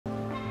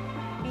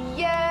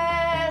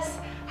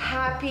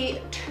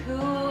Happy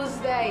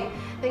Tuesday.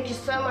 Thank you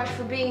so much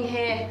for being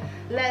here.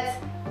 Let's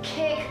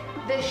kick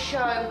this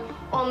show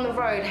on the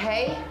road,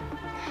 hey?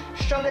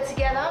 Stronger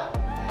together.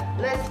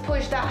 Let's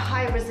push that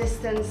high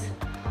resistance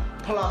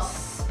plus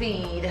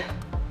speed.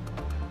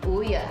 Oh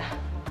yeah.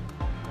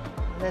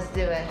 Let's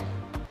do it.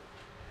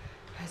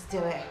 Let's do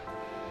it.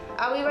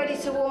 Are we ready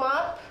to warm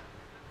up?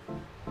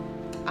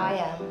 I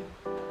am.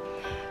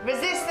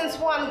 Resistance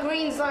 1,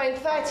 green zone,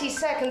 30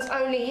 seconds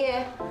only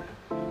here.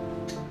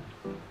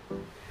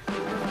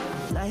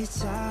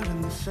 Lights out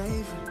on the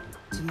favorite.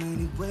 Too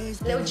many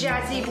ways. Little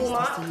jazzy warm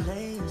up. Add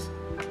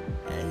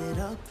it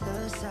up,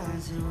 plus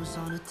sign zeros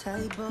on the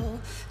table.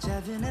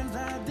 Driving and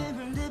vibing,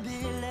 bring the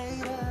beer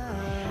later.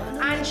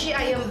 Angie,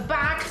 I am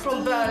back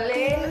from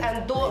Berlin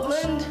and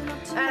Dortmund,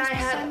 and I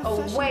had a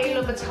whale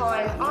of a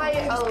time.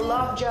 I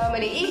love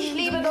Germany. Ich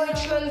liebe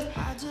Deutschland.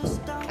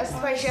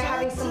 Especially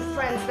having some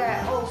friends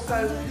there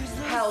also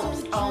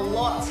helps a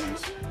lot.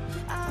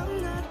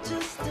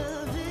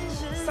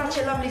 Such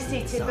a lovely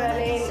city,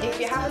 Berlin. If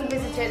you haven't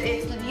visited,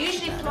 it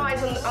usually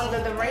flies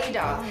under the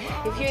radar.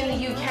 If you're in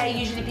the UK,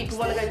 usually people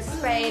want to go to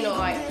Spain or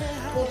like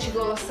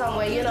Portugal or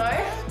somewhere, you know.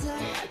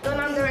 Don't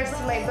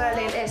underestimate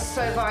Berlin, it's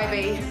so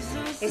vibey.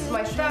 It's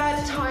my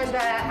 3rd time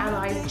there and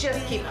I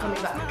just keep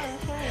coming back.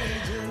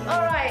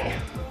 All right,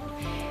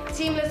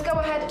 team, let's go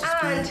ahead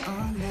and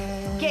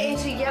get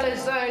into yellow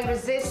zone,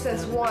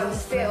 resistance 1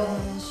 still.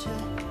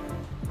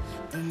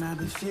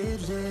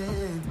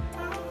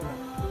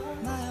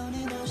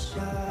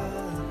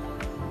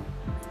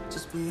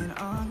 Just being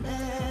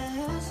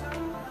honest,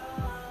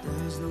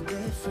 there's no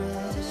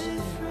difference.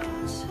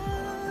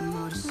 The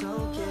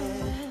Motosumo,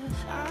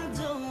 I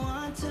don't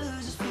want to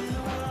just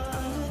feel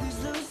under these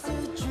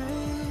lucid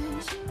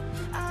dreams.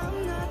 I'm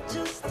not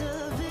just a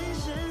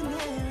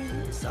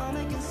visionary, it's all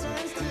making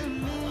sense to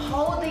me.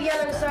 Hold the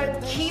yellow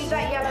zone, keep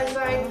that yellow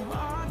zone.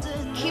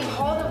 Keep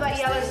hold of that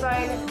yellow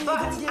zone,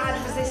 but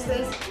add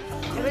resistance.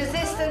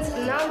 Resistance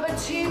number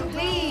 2,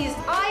 please.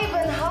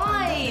 Ivan,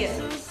 hi.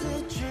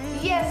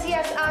 Yes,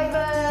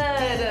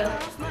 Ivan.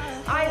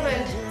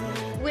 Ivan,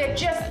 we're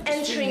just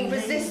entering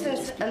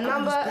resistance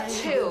number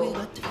 2.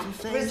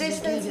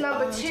 Resistance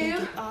number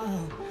 2,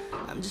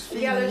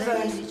 yellow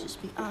zone.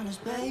 Just be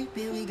honest,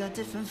 baby, we got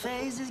different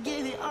phases.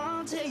 Give it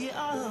all, take it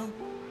all.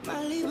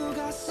 1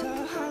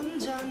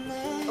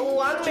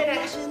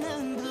 minute.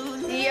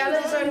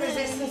 Yellow zone,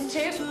 resistance 2.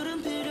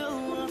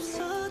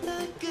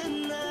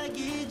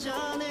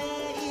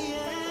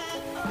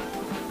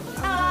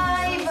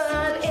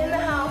 Ivan in the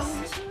house.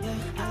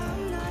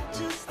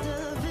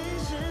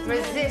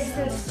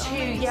 Resistance 2,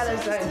 yellow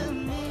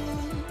zone.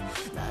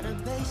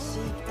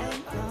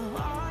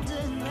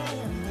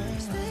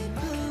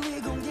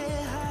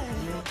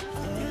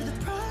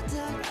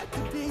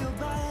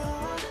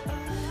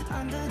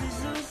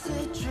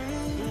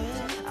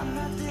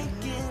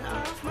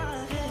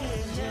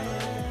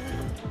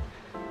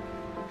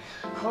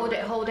 Hold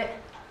it, hold it.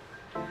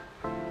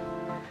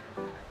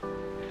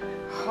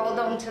 Hold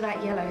on to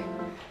that yellow.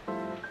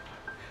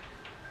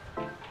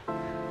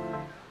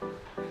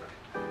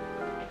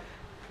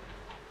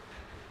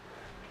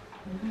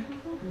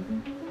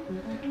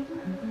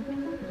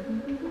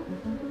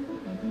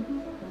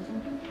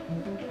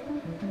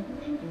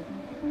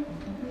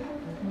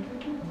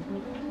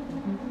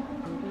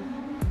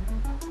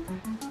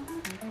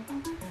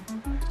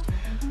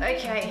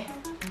 Okay.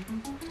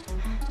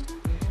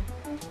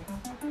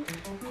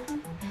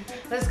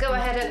 Let's go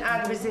ahead and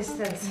add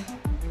resistance.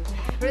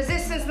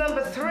 Resistance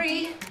number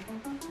 3,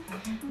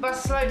 but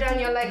slow down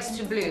your legs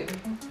to blue.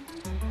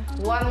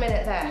 1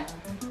 minute there.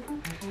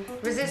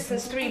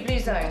 Resistance 3, blue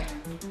zone.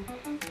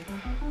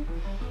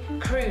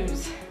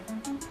 Cruise.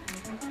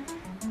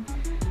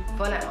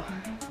 For now.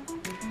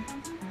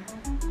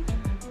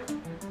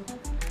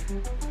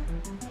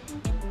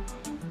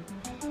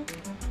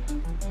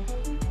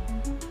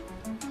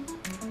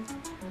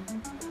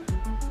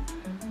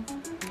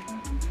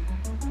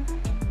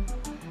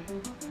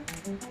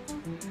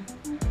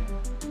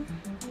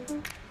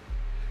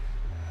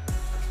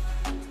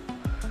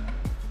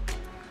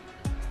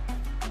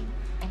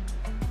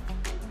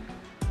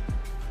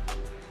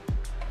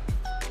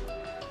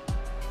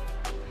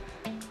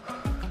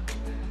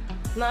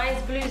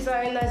 Nice blue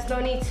zone, there's no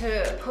need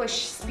to push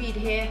speed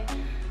here.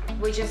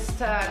 We're just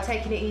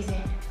taking it easy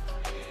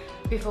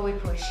before we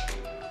push.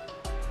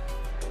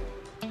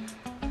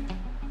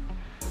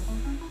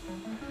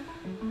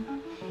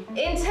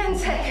 In 10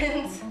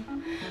 seconds,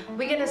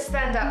 we're gonna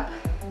stand up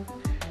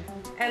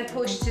and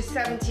push to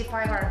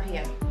 75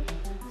 RPM.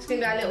 It's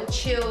gonna be a little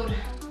chilled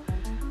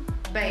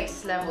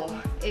bass level,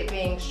 it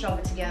being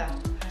stronger together.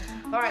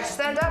 All right,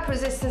 stand up,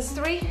 resistance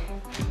 3,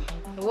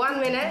 1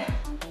 minute.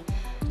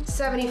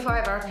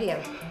 75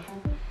 RPM.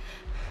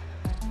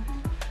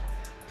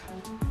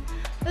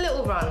 A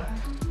little run.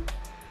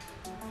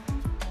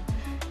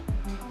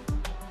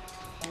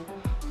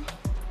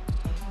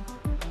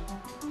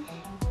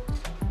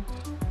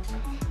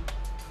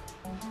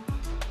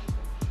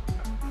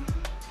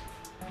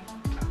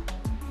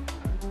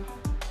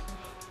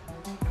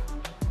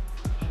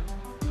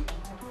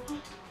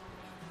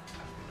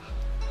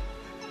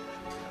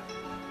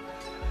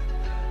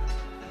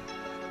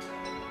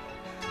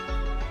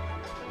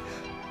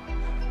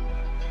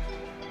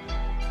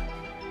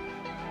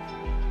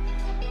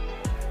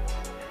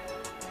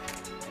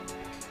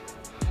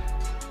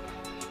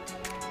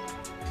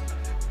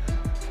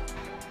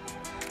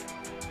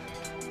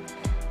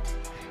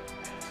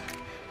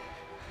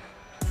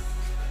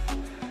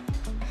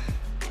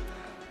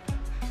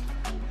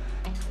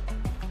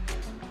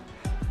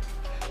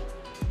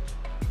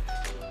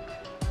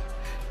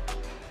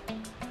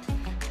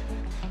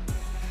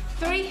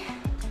 3,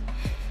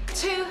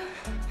 2,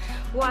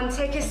 1.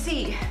 Take a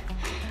seat.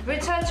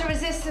 Return to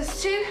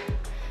resistance 2.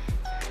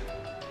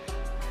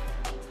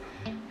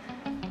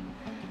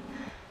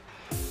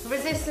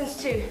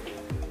 Resistance 2.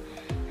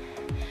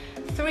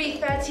 3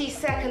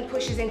 30-second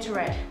pushes into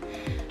red.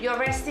 You're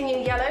resting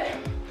in yellow,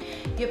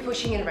 you're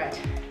pushing in red.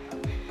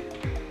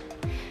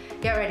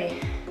 Get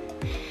ready.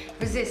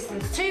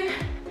 Resistance 2,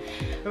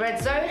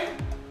 red zone,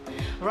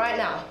 right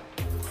now.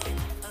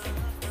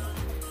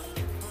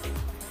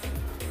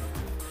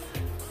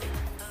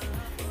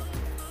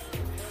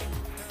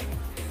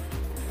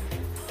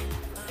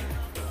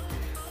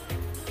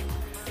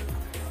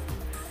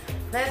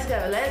 Let's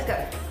go, let's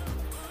go.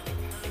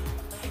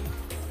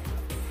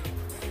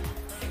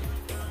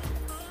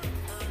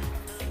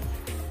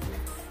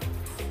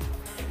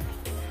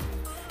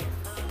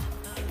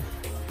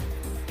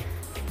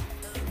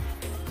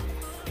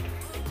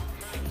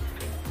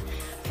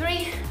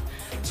 Three,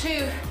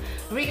 2,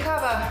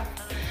 recover.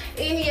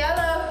 In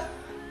yellow.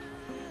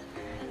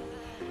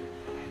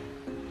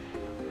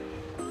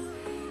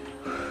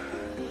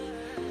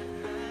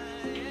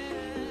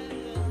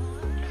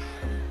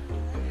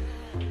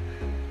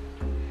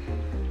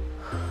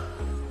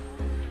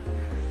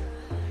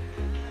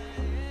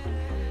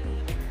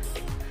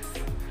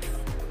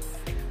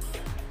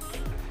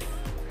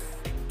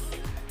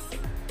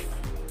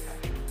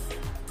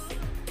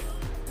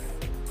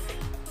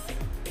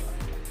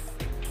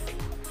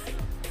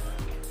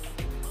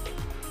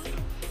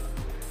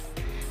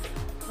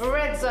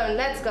 Red zone,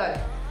 let's go.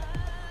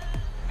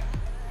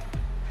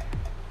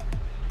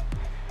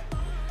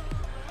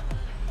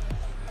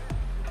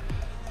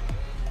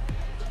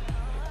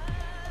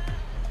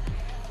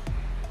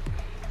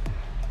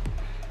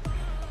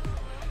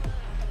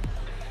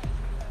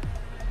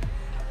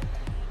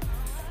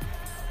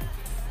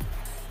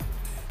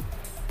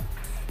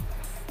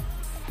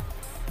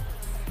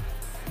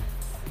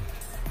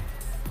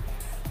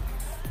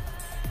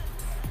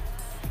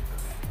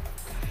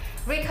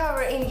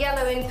 Recover in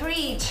yellow in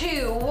 3,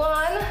 2,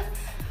 1.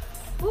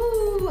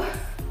 Woo.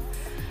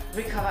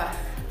 Recover.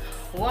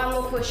 One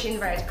more push in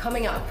red,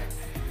 coming up.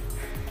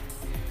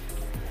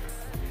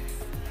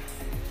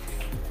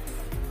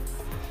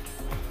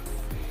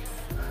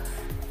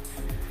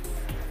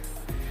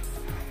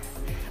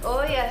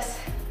 Oh yes.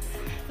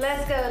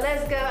 Let's go,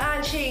 let's go.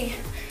 Anchi,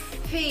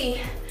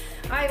 Fee,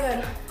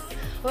 Ivan,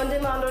 on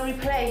demand, on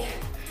replay.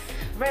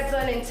 Red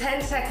zone in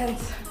 10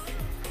 seconds.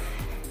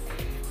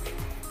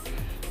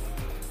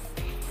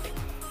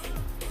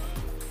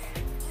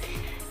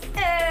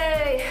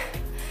 Hey!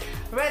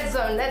 Red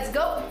zone, let's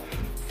go.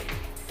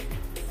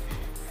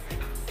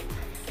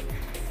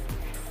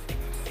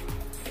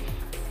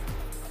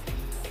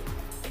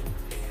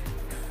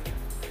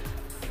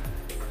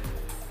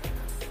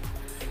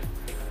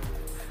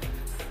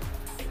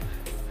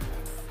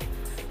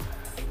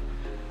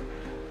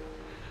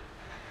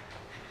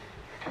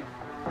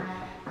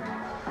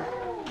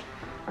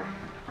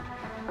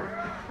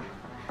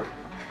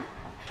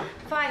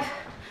 Five,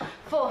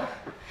 4,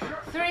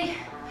 3,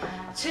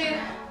 2,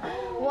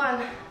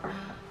 1.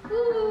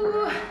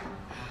 Woo.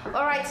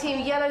 All right,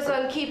 team, yellow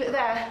zone, keep it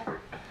there.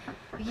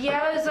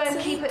 Yellow zone,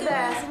 keep it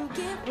there.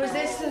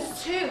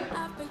 Resistance 2.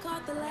 I've been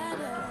caught the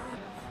ladder,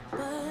 but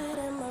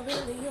am I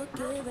really a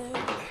giver?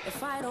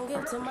 If I don't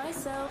give to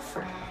myself,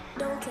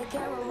 don't take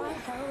care of my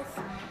health,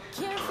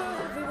 care for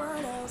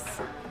everyone else.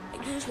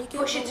 I usually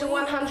Push it to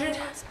 100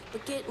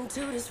 but get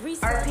into this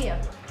reset.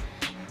 RPM.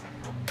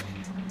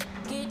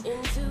 Get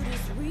into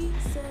this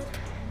reset.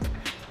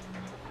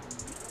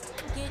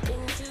 Get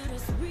into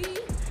this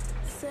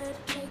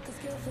reset. Take a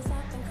skill, 'cause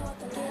I've been caught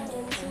the ladder. Get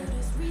into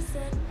this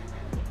reset.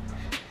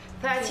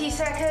 30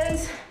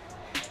 seconds.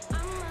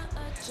 I'ma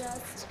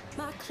adjust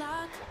my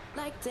clock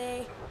like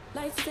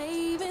daylight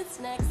savings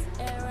next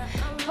era.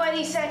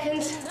 20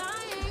 seconds.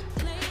 I ain't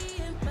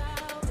playing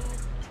about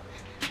it.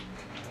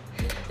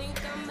 You think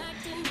I'm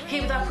acting brave?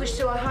 Keep that push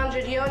to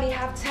 100. You only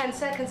have 10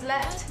 seconds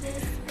left.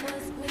 This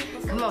was me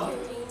before. Come on.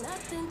 Ain't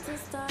nothing to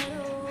start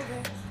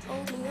over.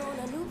 Only on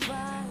a new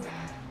vibe.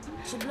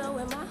 She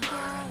blowing my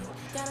high.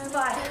 Gotta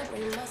 5,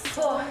 bring my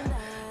 4, soul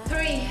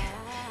 3,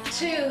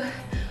 2,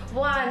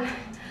 1.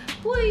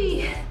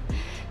 Whee!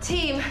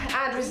 Team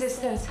and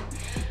resistance.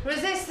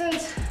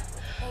 Resistance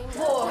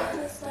 4.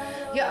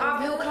 Your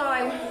uphill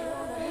climb.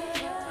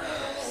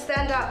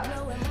 Stand up.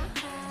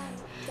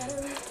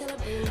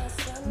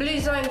 Blue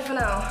zone for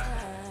now.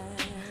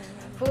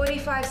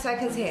 45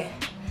 seconds here.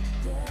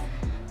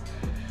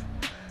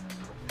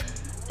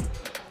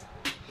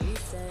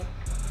 reset.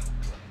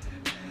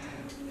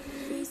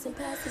 Recent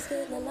past is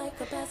feeling like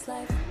a past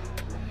life.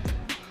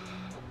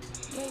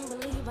 Can't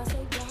believe I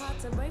saved your heart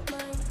to break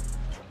mine.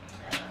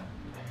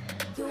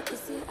 You can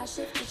see I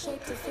shifted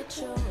shape to fit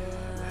yours.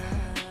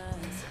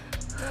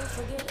 Don't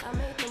forget I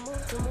made the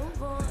move to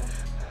move on.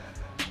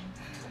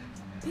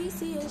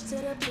 PCH to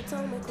the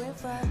Potomac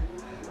River.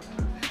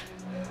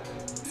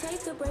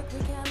 Take a break,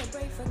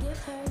 recalibrate, forgive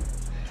her.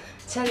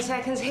 10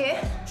 seconds here.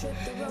 Trip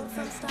the road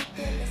from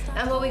Stockton to Stockton.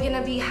 And what we're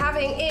gonna be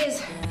having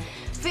is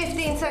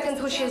 15-second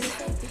pushes.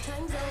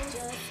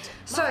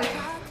 So,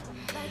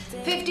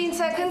 15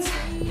 seconds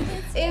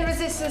in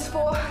resistance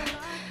 4.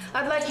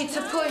 I'd like you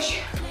to push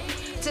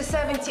to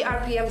 70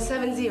 RPM,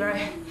 70.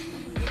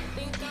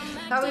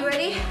 Are we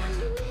ready?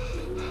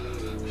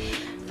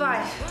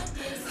 5,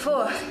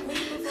 4,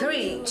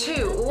 3,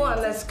 2,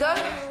 1, let's go.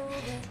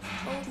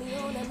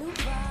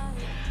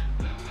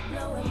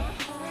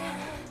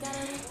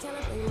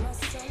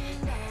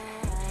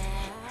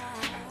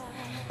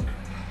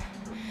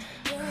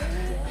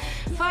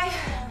 5,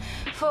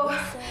 4,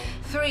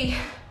 3,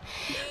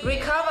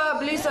 recover,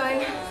 blue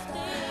zone.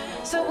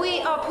 So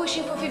we are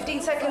pushing for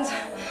 15 seconds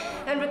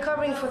and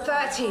recovering for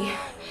 30.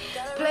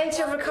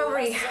 Plenty of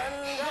recovery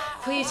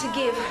for you to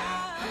give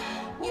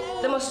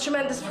the most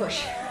tremendous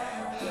push.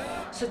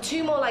 So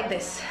 2 more like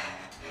this.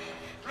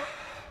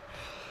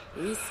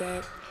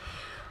 Reset.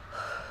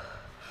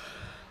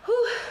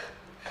 Whew.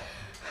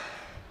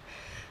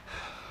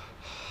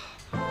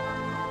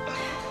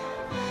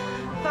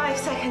 5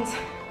 seconds.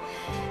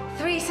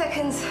 3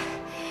 seconds.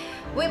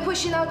 We're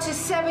pushing out to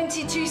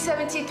 72,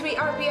 73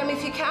 RPM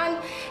if you can.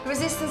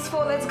 Resistance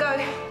 4, let's go.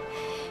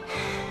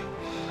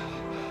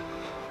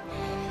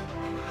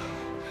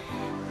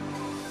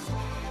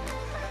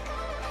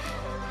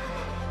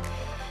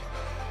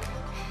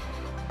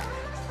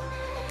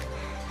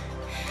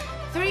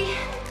 Three,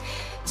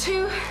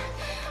 2,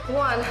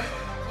 1,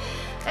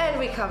 and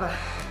recover.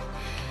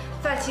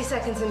 30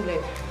 seconds in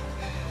blue.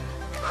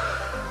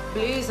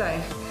 Blue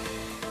zone.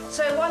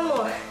 So 1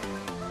 more.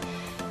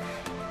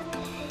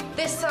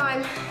 This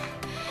time,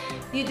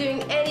 you're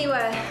doing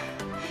anywhere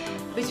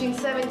between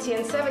 70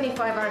 and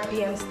 75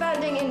 RPM,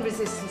 standing in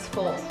resistance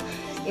 4.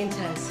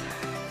 Intense.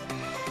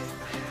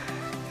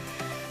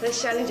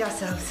 Let's challenge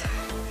ourselves.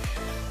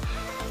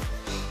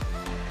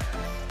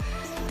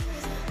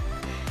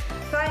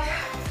 5,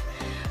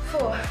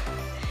 4,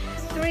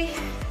 3,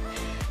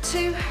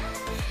 2,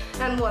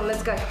 and 1.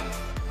 Let's go.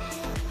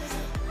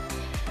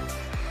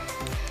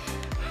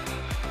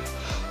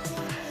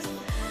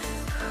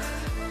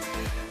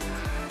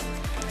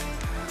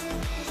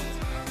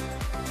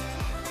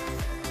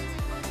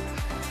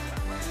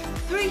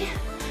 Three,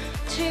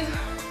 2,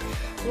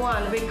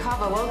 1.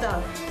 Recover. Well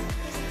done.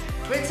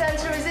 Return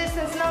to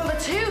resistance number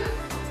 2.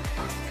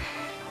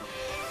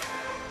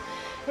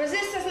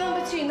 Resistance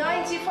number 2,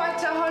 95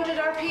 to 100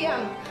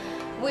 RPM.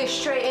 We're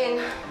straight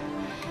in.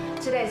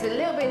 Today's a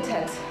little bit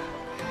intense.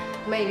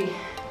 Maybe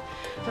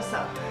for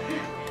some.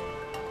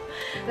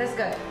 Let's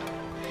go.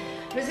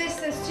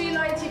 Resistance 2,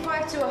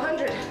 95 to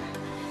 100.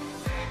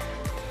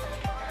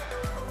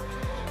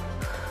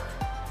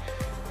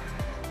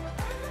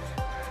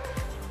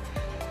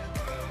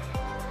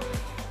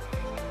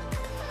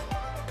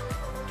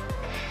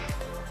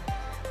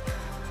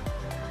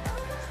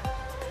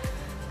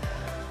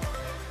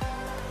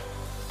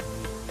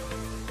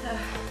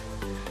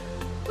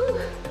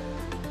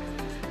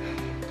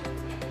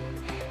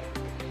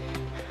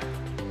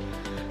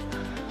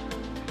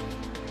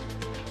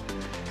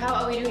 How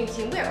are we doing,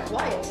 team? We are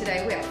quiet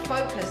today. We are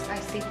focused, I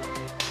see.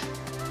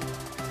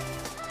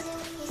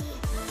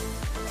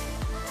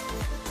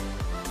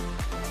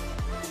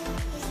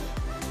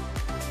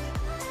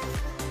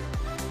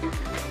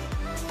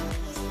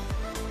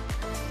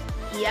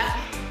 Yeah,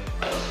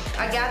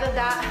 I gathered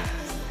that.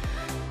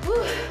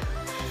 Whew.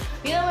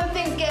 You know when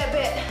things get a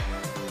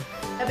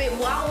bit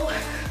wow,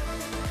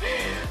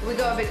 we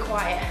go a bit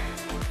quiet.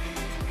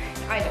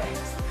 I know.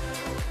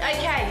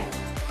 Okay.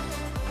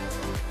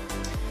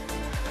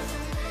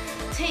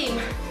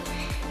 Team,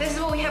 this is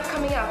what we have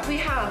coming up. We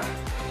have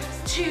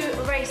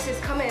 2 races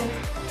coming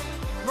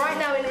right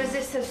now in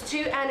resistance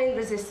 2 and in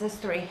resistance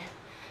 3.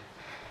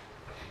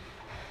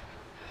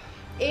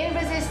 In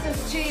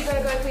resistance 2, you're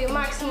gonna go for your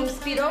maximum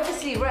speed,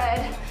 obviously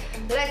red.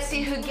 Let's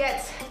see who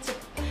gets to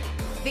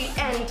the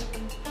end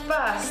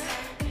first.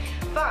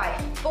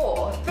 5,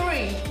 4,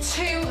 3,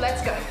 2,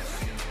 let's go.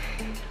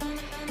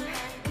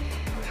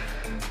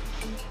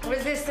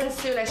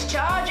 Resistance 2, let's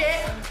charge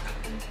it.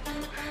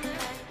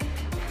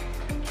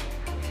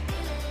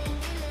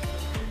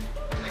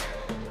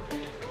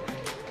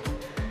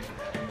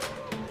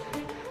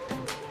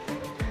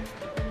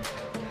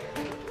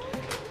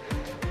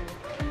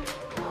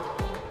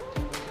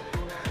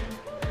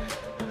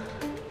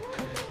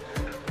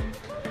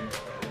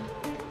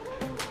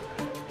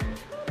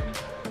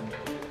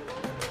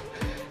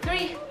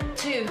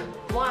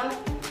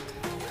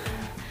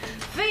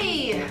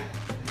 Fee!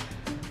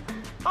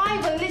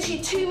 Ivan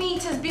literally 2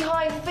 meters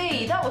behind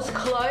Fee. That was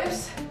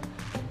close.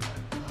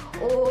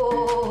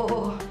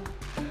 Oh.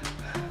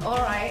 All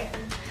right.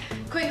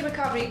 Quick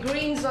recovery,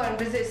 green zone,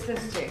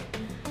 resistance 2.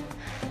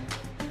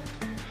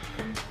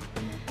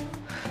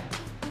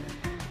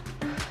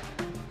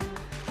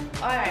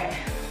 All right.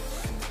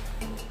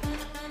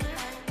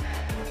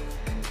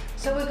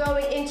 So we're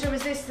going into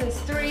resistance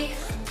 3.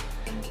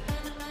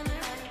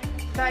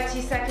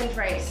 30-second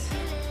race.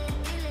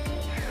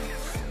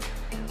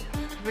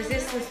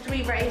 Resistance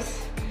 3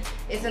 race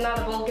is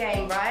another ball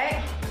game,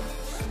 right?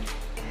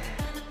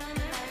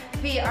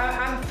 feet.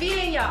 I'm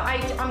feeling ya.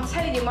 I'm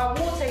telling you, my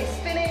water is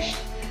finished.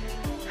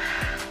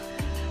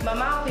 My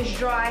mouth is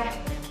dry.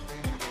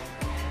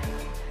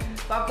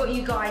 But I've got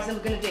you guys and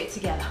we're gonna do it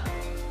together.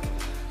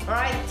 All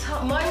right,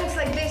 moments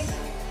like this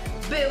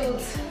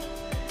builds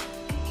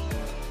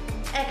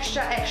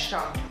extra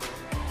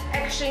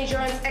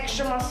endurance,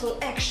 extra muscle,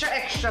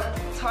 extra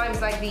times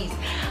like these.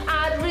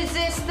 Add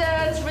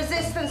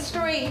resistance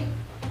 3.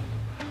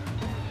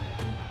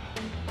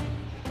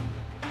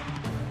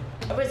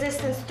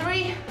 Resistance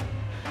 3.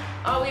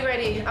 Are we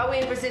ready? Are we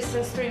in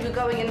resistance 3? We're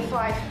going in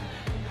 5,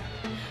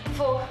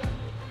 4,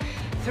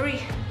 3,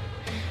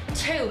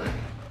 2,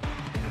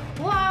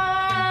 1.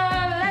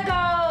 Let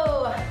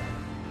go.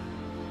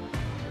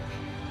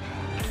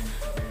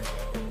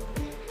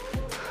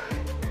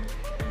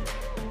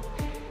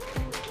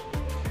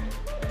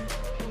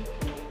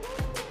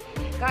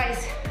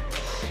 Guys,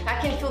 I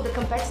can feel the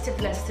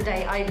competitiveness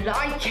today. I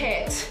like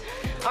it.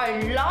 I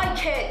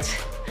like it.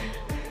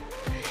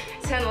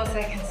 10 more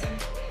seconds.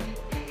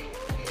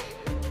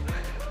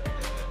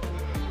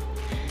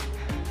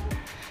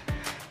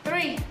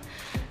 3,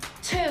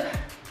 2,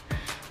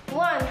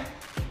 1.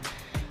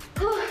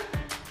 Whew.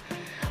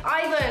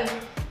 Ivan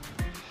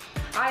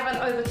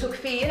overtook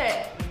Fee,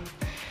 innit?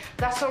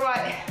 That's all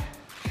right.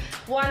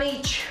 1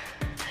 each.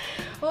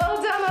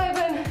 Well done,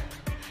 Ivan.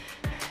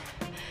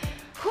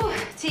 Whew.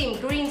 Team,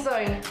 green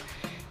zone.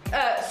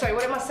 Sorry,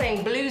 what am I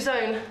saying? Blue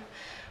zone.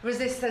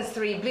 Resistance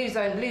 3. Blue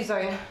zone.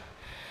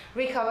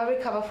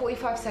 Recover.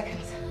 45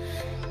 seconds.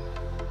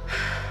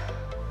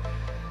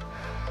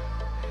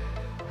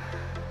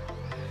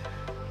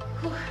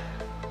 Whew.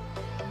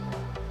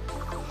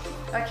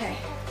 Okay.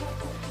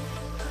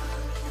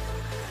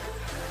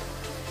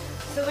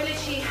 So we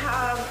literally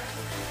have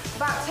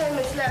about 10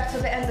 minutes left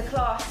till the end of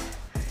class.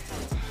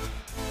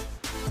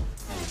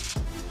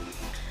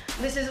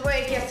 This is where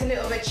it gets a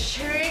little bit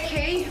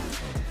tricky,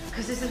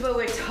 because this is where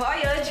we're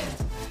tired,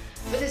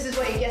 but this is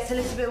where it gets a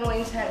little bit more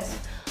intense.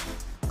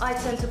 I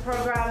tend to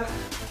program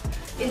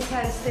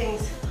intense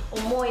things,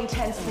 or more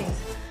intense things,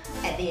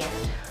 at the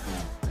end.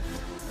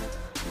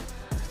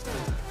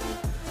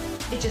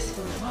 It just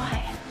feels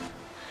right.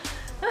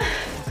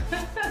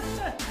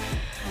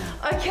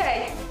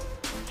 Okay.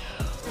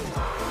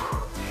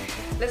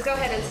 Let's go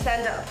ahead and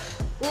stand up.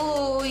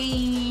 Ooh,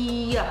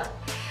 yeah.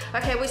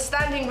 Okay, we're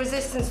standing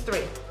resistance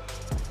 3.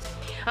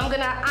 I'm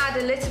gonna add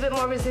a little bit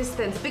more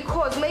resistance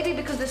because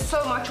there's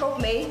so much of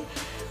me,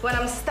 when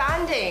I'm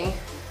standing,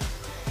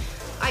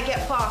 I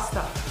get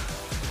faster.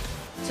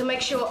 To make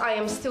sure I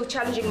am still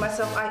challenging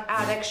myself, I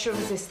add extra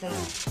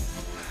resistance.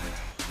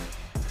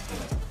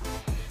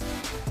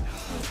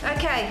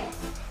 Okay.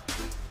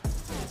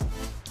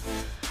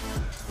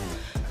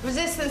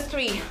 Resistance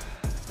 3.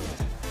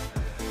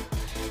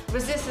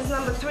 Resistance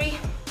number 3.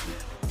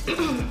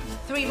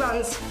 3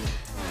 runs.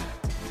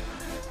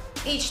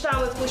 Each time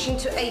we're pushing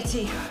to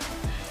 80.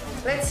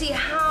 Let's see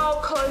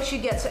how close you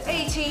get to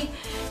 80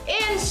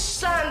 in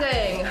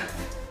standing.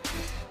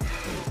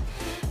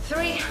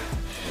 3,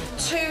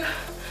 2,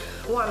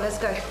 1, let's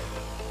go.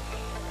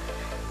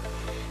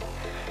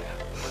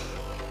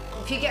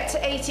 If you get to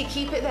 80,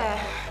 keep it there.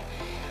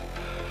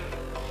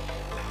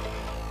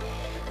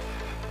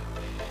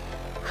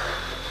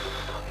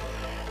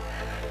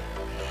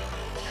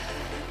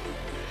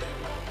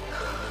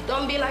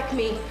 Don't be like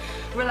me,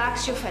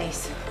 relax your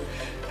face.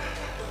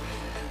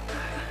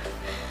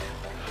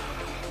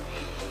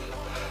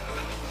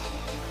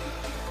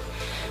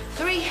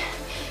 Three,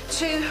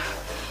 2,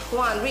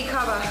 1,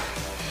 recover.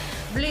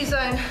 Blue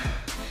zone,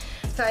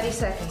 30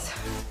 seconds.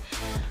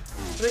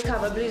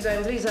 Recover, blue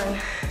zone.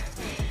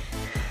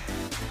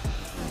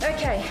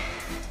 Okay,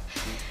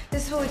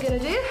 this is what we're gonna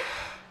do.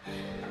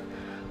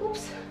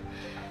 Oops.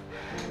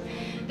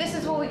 This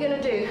is what we're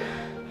gonna do.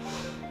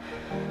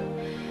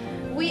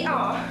 We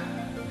are,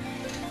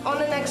 on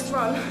the next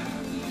run,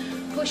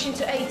 pushing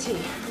to 80.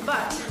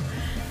 But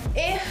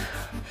if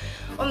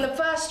on the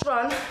first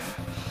run,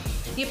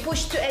 you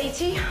pushed to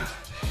 80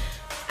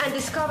 and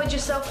discovered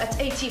yourself at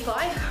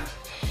 85,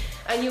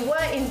 and you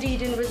were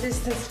indeed in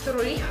resistance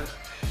 3,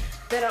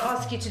 then I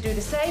ask you to do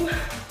the same.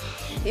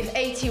 If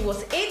 80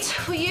 was it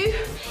for you,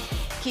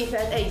 keep it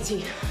at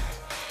 80.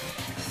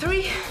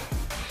 3,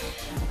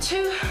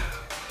 2,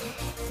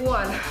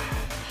 1.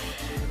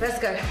 Let's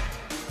go.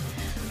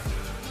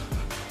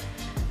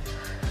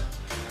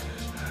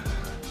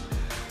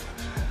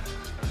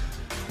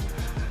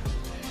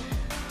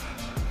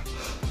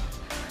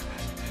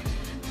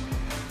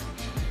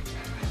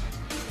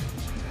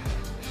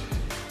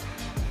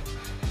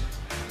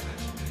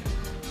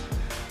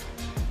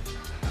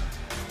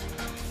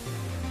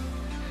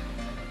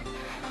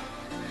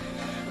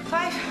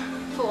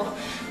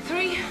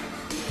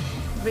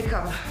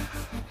 Recover.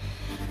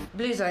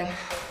 Blue zone.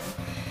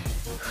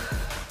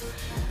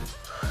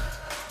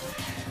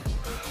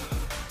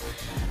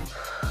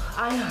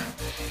 I know.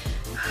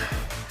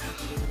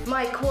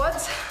 My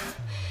quads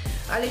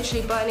are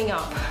literally burning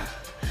up.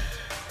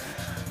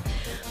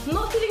 I'm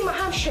not feeling my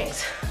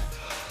hamstrings,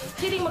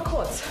 feeling my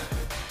quads,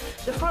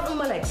 the front of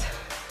my legs.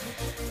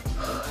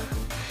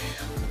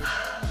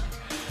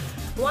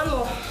 One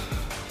more.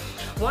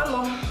 One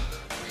more.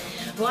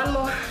 One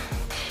more.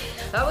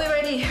 Are we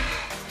ready?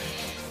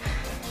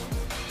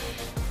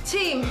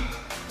 Team.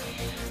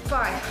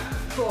 5,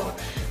 4,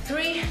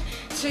 3,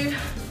 2,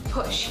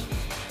 push.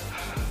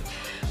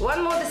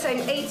 One more the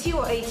same, 80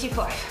 or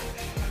 85.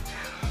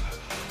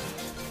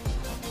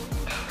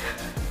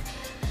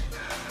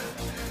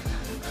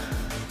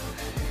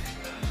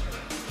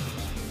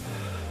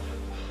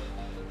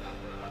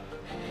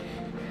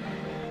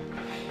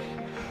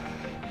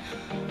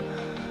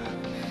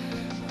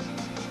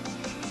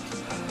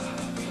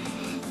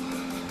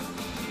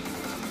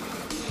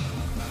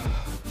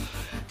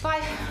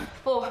 Five,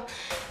 4,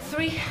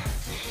 3,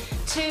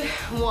 2,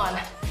 1.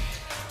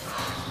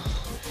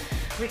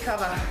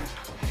 Recover.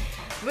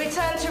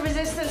 Return to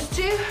resistance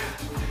 2.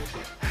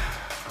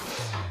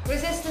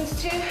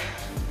 Resistance 2.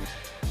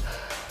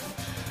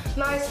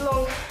 Nice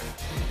long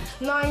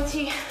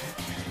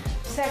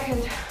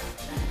 90-second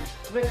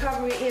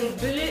recovery in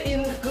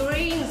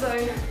green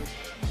zone.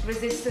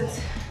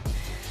 Resistance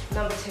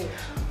number 2.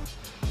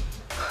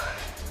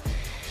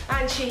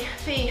 Anchi,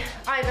 Fee,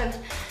 Ivan.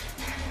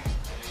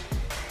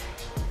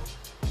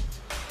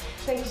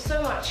 Thank you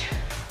so much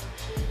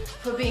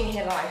for being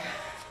here live.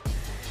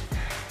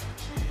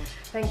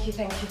 Thank you,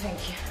 thank you,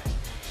 thank you.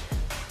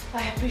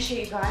 I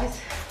appreciate you guys.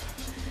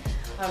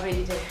 I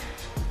really do.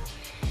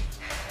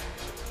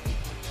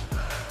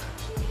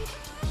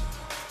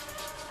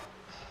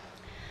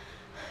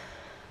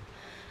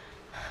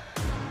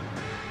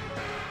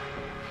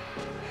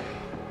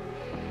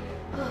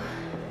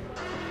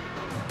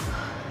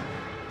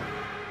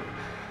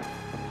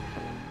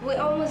 We're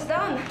almost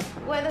done.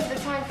 Where does the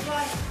time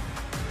fly?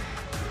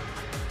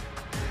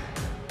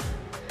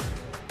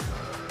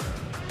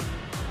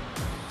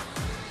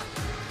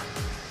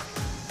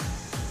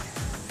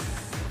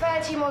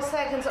 More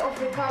seconds of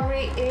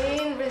recovery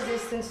in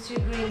resistance to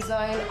green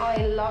zone.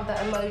 I love that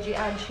emoji,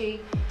 Anchi.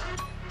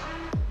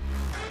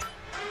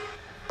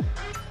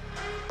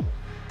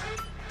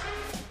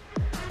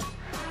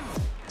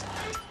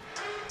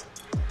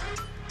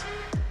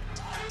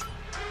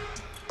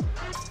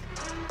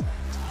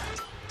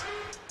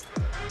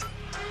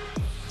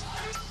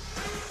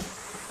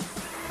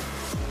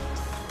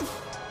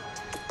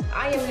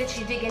 I am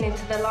literally digging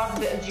into the last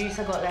bit of juice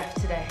I got left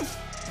today.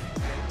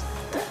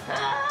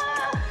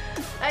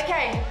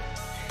 Okay,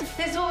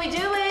 this is what we're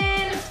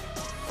doing.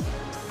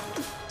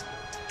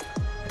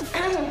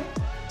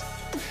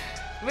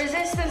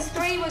 Resistance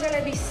 3, we're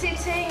gonna be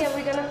sitting and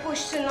we're gonna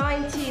push to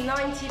 90,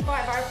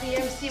 95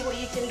 RPM, see what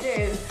you can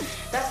do.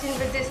 That's in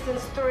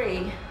resistance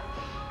 3.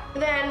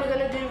 Then we're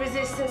gonna do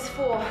resistance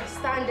 4,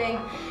 standing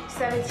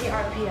 70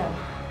 RPM.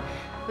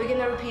 We're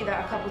gonna repeat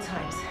that a couple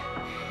times.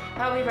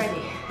 Are we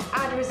ready?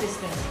 Add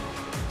resistance.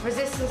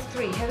 Resistance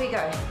 3, here we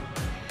go.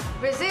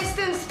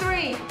 Resistance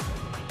 3.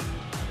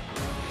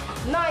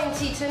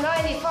 90 to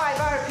 95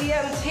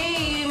 RPM,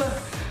 team.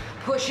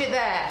 Push it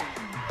there.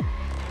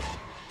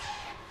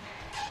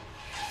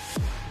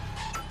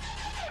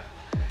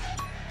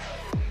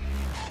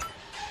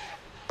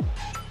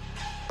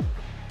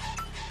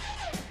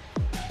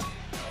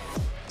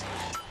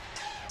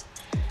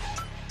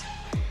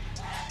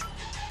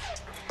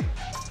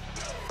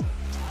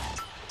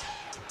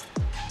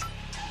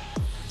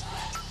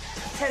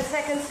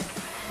 Seconds.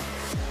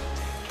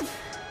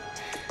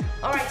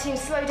 All right, team,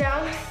 slow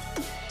down.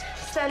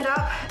 Stand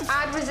up,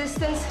 add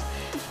resistance.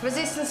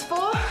 Resistance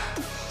 4.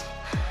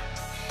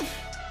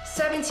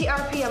 70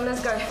 RPM,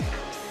 let's go.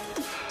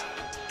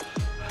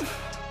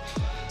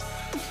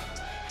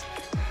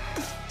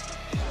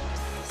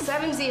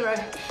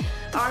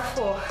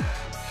 R4.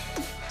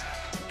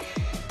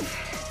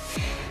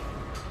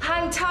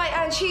 Hang tight,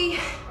 Anchi.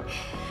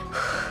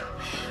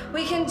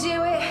 We can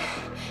do it.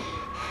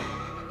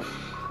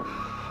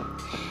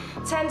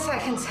 10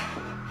 seconds.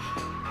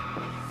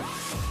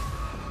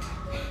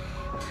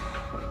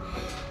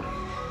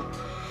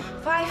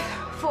 5,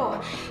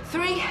 4,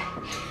 3,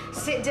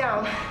 sit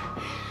down.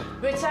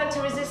 Return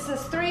to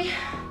resistance 3.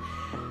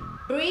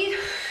 Breathe.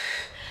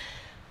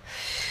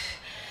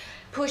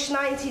 Push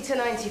 90 to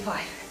 95.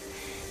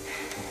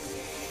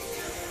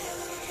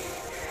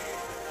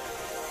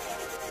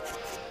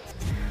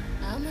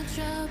 I'm a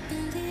drop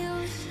in the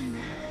ocean,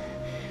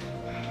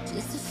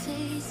 just a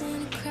face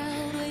in a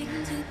crowd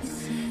waiting to be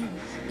seen.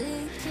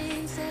 Big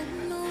things set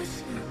in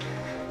motion.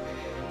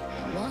 I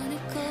wanna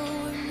go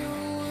where no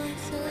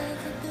one's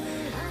ever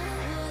been. I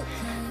would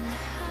climb the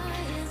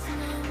highest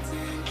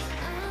mountain.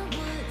 I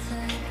would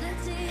take the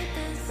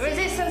deepest.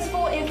 Resistance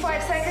 4 in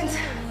 5 seconds.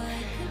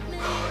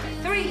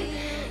 3,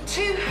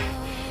 2,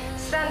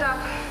 stand up.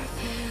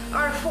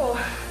 R4.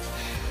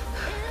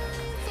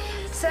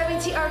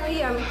 70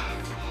 RPM.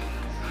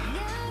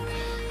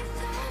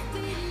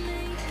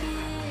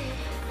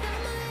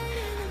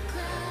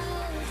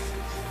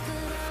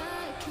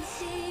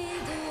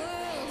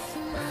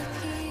 From my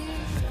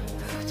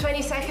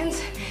 20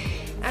 seconds,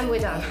 and we're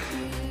done.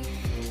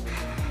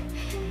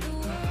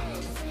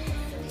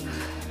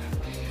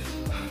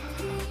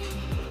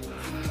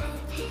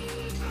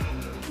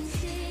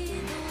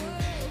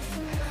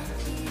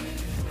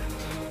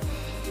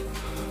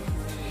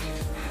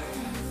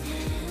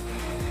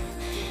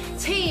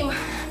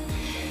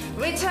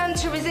 Return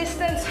to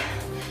resistance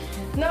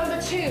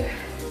number 2.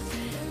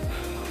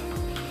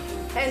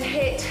 And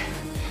hit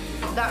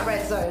that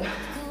red zone.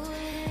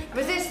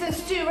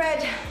 Resistance 2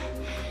 red.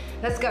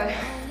 Let's go.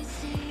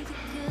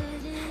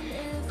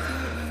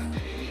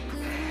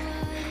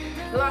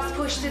 Last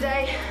push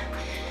today.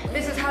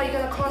 This is how you're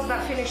gonna cross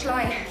that finish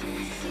line.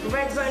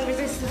 Red zone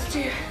resistance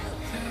 2.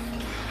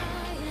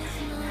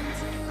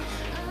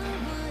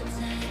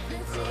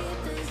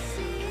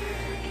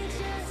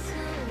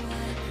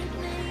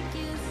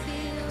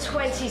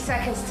 20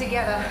 seconds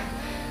together.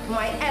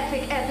 My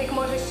epic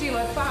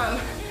Motosumo fam.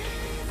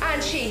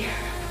 Anchi,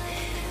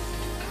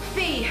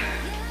 Fee,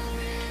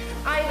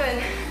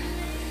 Ivan,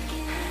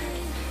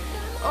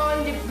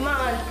 on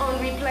demand, on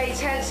replay,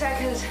 10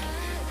 seconds.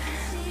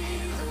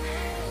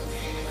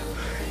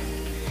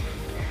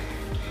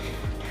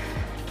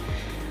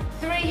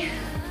 Three,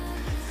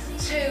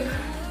 2,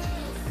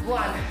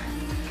 1.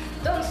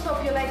 Don't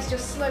stop your legs,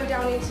 just slow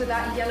down into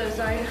that yellow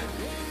zone.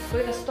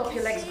 We're gonna stop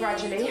your legs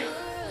gradually.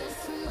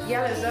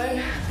 Yellow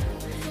zone,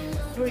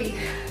 breathe.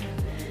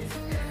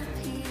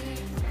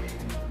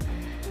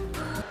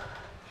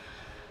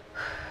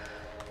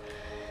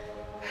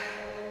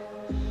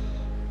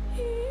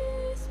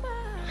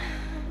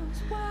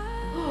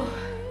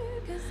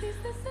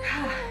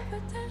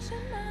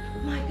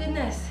 My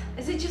goodness,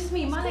 is it just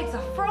me? My legs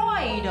are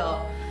fried.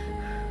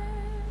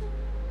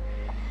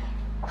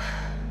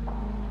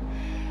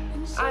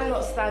 I'm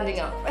not standing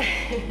up.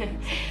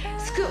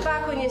 Scoot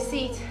back on your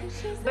seat.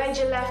 Bend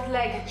your left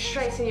leg,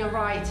 straighten your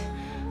right.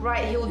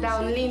 Right heel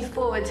down, lean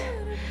forward.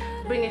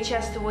 Bring your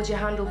chest towards your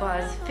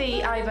handlebars.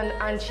 Fee, Ivan,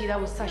 Anchi, that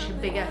was such a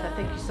big effort.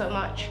 Thank you so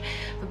much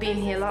for being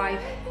here live.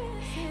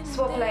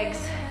 Swap legs.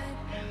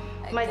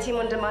 My team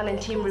on demand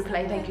and team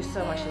replay, thank you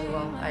so much as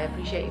well. I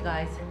appreciate you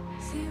guys.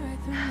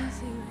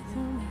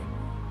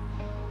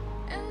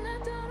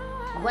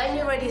 When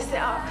you're ready, sit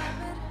up.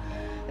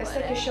 Let's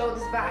take your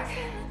shoulders back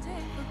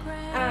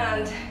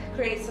and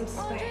create some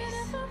space.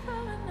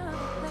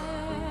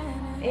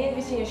 In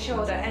between your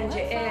shoulder and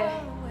your ear.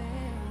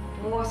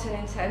 What an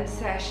intense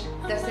session.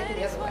 Let's take it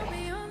the other way.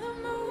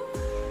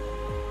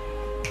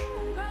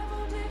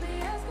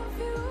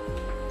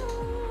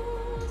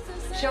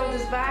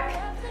 Shoulders back.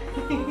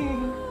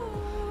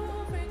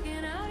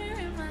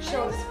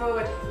 Shoulders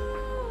forward.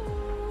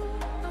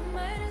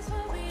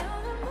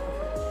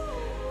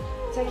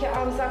 Take your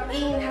arms up.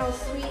 Inhale,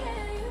 sweep.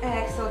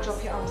 Exhale,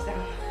 drop your arms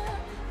down.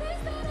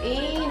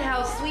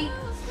 Inhale, sweep.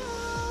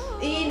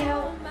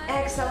 Inhale,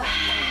 exhale.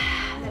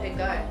 Let it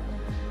go.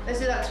 Let's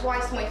do that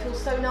twice more. It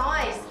feels so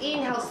nice.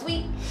 Inhale,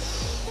 sweep.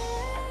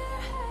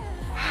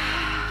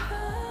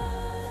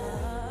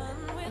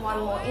 One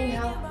more.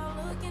 Inhale.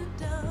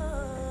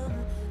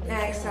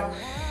 Exhale.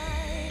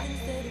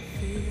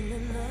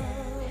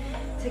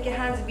 Take your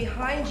hands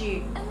behind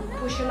you.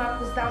 Push your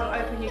knuckles down.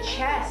 Open your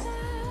chest.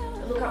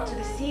 Look up to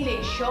the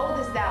ceiling.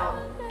 Shoulders down.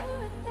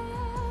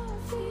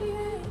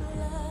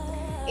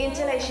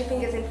 Interlace your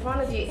fingers in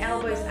front of you.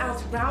 Elbows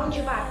out. Round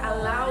your back.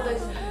 Allow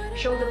those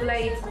shoulder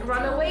blades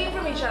run away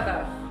from each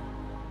other.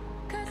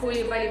 Pull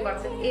your belly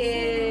button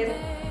in.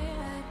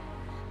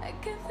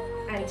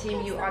 And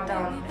team, you are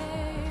done.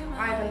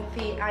 Ivan,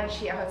 Fee,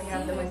 Anchi, I hope you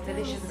have the most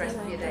delicious rest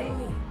of your day.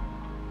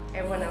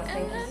 Everyone else,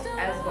 thank you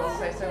as well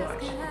so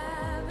much.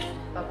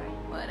 Bye-bye.